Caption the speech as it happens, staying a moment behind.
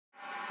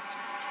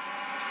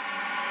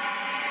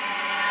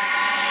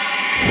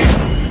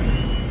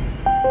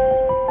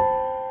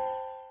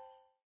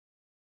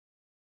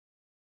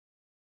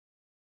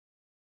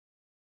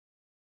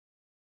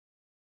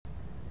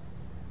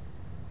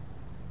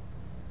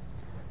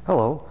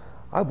Hello.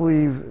 I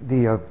believe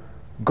the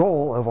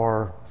goal of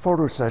our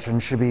photo session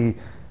should be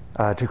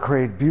to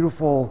create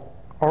beautiful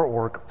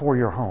artwork for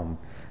your home.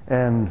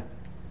 And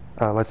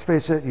let's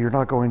face it, you're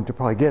not going to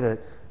probably get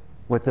it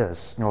with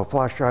this. A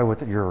flash drive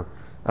with your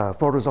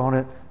photos on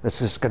it, that's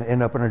just going to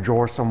end up in a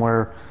drawer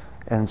somewhere.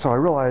 And so I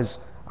realize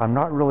I'm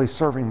not really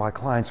serving my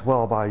clients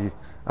well by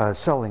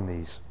selling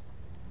these.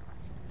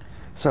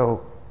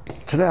 So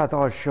today I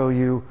thought I'd show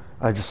you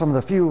just some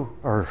of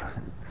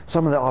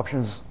the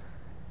options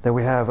that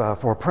we have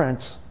for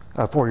prints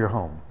for your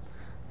home.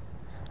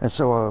 And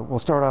so we'll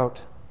start out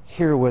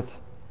here with,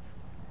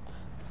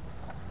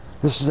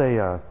 this is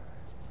a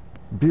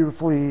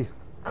beautifully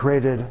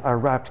created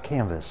wrapped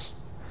canvas.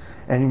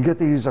 And you can get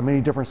these many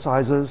different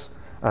sizes.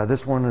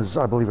 This one is,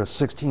 I believe, a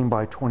 16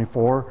 by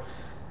 24,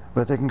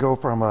 but they can go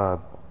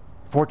from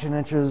 14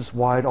 inches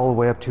wide all the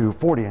way up to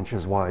 40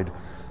 inches wide,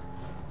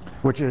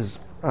 which is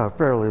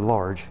fairly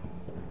large.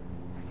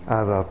 I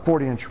have a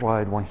 40-inch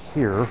wide one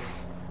here.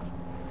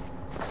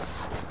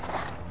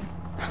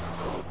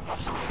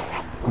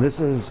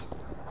 This is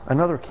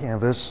another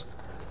canvas,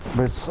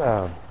 but it's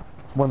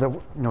one that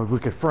we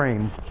could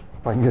frame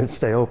if I can get it to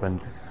stay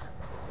open.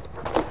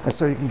 And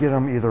so you can get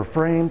them either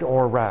framed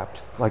or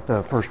wrapped, like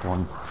the first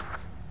one.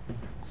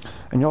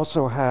 And you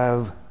also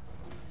have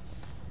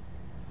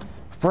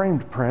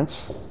framed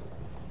prints,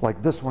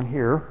 like this one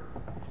here.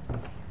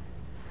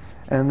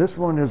 And this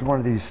one is one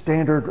of these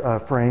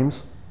standard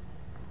frames.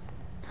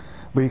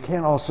 But you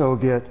can also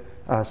get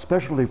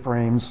specialty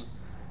frames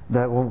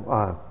that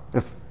will,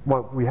 if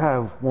what we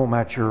have won't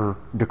match your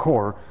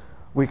decor,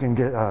 we can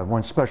get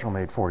one special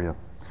made for you.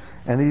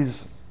 And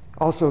these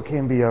also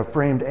can be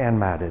framed and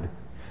matted.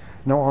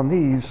 Now on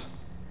these,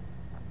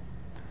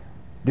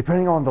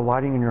 depending on the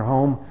lighting in your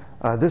home,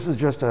 this is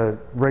just a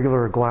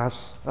regular glass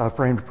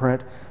framed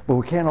print, but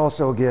we can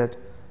also get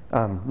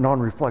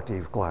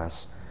non-reflective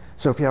glass.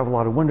 So if you have a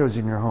lot of windows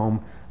in your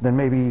home, then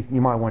maybe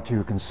you might want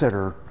to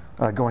consider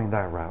going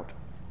that route.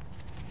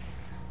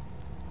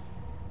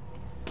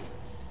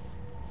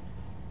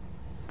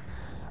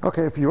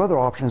 Okay, a few other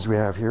options we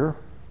have here.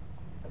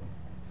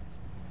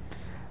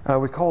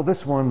 We call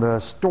this one the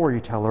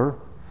storyteller,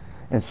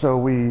 and so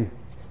we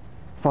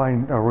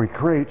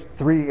create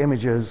 3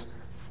 images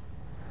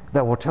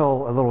that will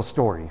tell a little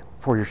story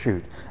for your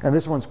shoot. And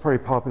this one's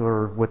pretty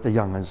popular with the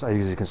youngins, as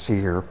you can see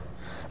here.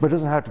 But it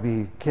doesn't have to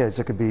be kids,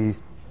 it could be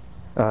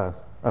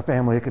a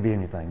family, it could be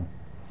anything.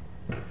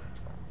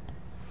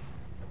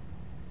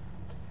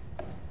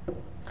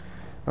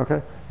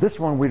 Okay, this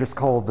one we just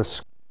call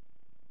the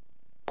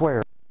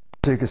square.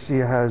 So you can see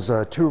it has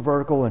 2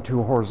 vertical and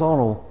 2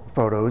 horizontal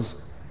photos.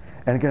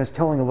 And again, it's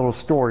telling a little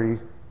story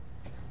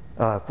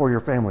for your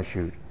family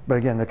shoot. But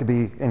again, it could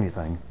be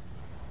anything.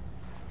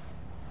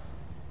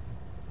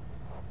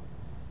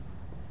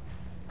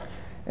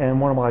 And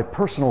one of my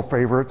personal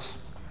favorites,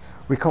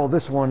 we call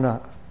this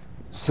one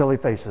Silly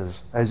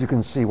Faces, as you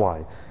can see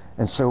why.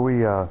 And so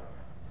we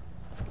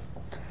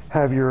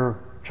have your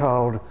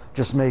child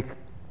just make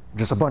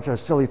just a bunch of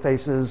silly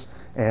faces,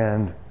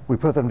 and we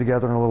put them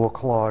together in a little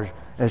collage,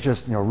 and it's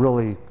just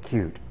really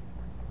cute.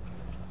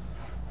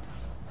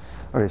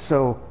 Okay,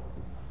 so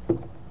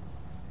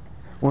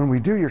when we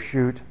do your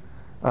shoot,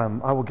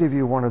 I will give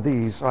you one of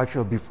these.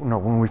 Actually,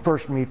 when we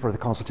first meet for the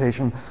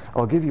consultation,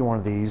 I'll give you one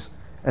of these.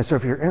 And so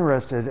if you're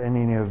interested in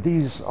any of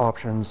these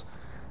options,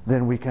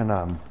 then we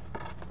can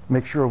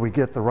make sure we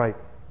get the right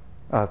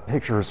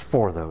pictures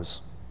for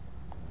those.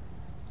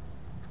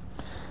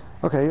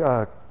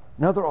 Okay,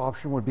 another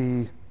option would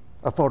be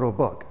a photo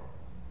book.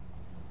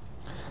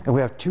 And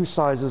we have 2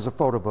 sizes of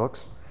photo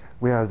books.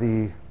 We have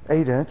the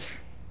 8-inch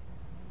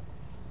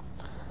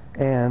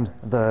and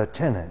the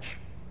 10-inch.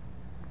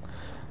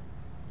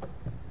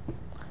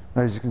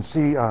 Now, as you can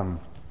see, well,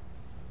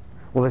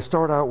 they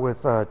start out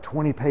with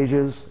 20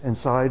 pages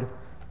inside,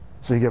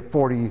 so you get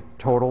 40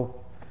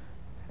 total.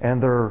 And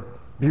they're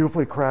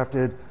beautifully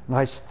crafted,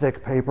 nice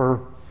thick paper,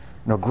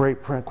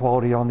 great print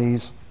quality on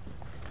these.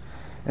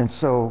 And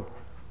so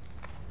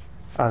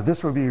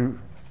this would be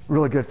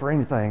really good for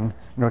anything.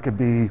 It could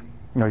be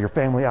your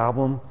family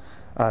album.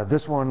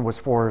 This one was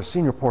for a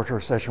senior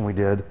portrait session we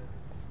did.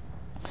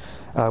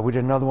 We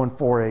did another one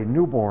for a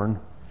newborn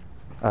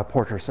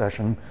portrait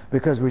session,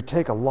 because we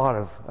take a lot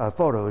of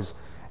photos,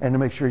 and to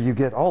make sure you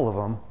get all of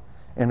them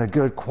in a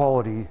good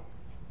quality,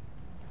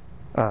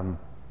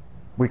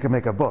 we can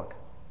make a book.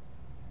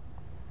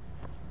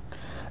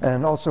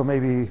 And also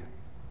maybe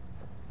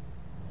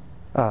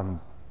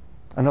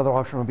another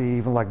option would be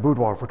even like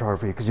boudoir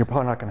photography, because you're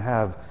probably not going to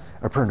have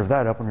a print of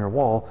that up on your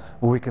wall,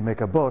 but we can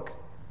make a book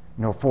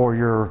for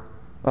your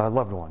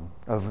loved one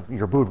of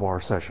your boudoir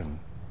session.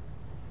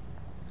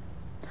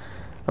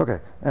 Okay,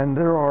 and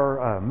there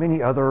are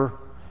many other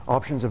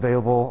options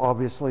available,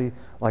 obviously,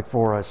 like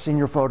for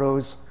senior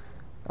photos.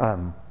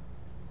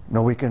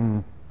 We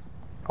can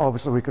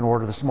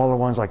order the smaller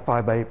ones, like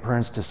 5x8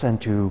 prints, to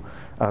send to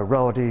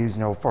relatives,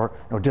 for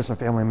distant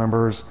family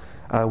members.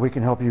 We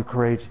can help you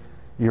create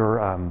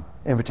your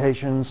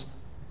invitations.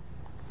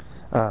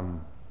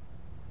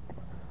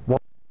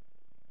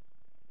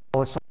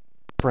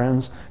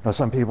 friends.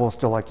 Some people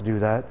still like to do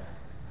that.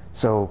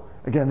 So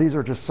again, these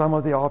are just some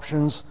of the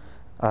options,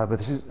 but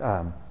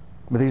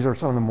these are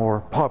some of the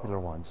more popular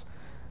ones.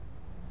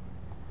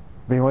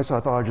 But anyway, so I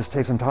thought I'd just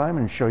take some time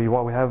and show you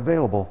what we have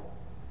available.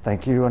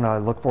 Thank you, and I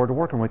look forward to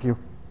working with you.